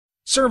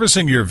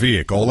Servicing your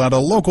vehicle at a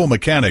local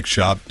mechanic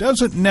shop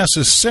doesn't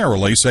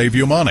necessarily save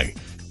you money.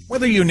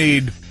 Whether you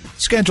need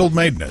scheduled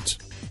maintenance,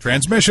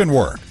 transmission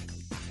work,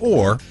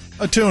 or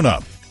a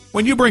tune-up,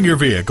 when you bring your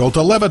vehicle to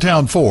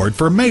Levittown Ford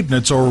for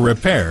maintenance or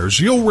repairs,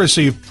 you'll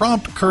receive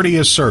prompt,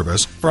 courteous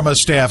service from a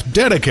staff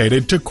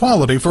dedicated to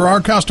quality for our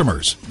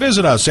customers.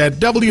 Visit us at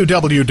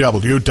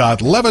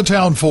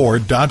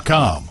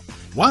www.levittownford.com.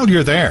 While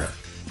you're there,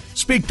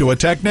 speak to a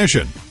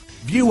technician.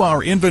 View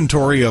our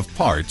inventory of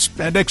parts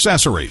and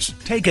accessories.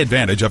 Take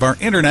advantage of our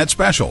internet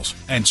specials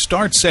and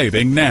start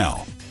saving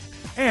now.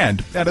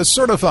 And at a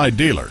certified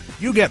dealer,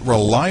 you get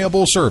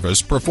reliable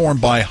service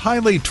performed by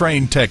highly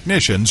trained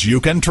technicians you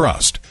can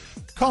trust.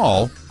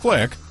 Call,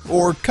 click,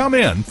 or come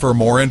in for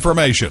more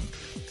information.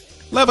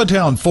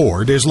 Levittown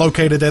Ford is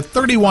located at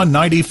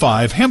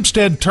 3195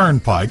 Hempstead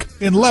Turnpike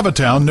in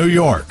Levittown, New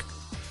York.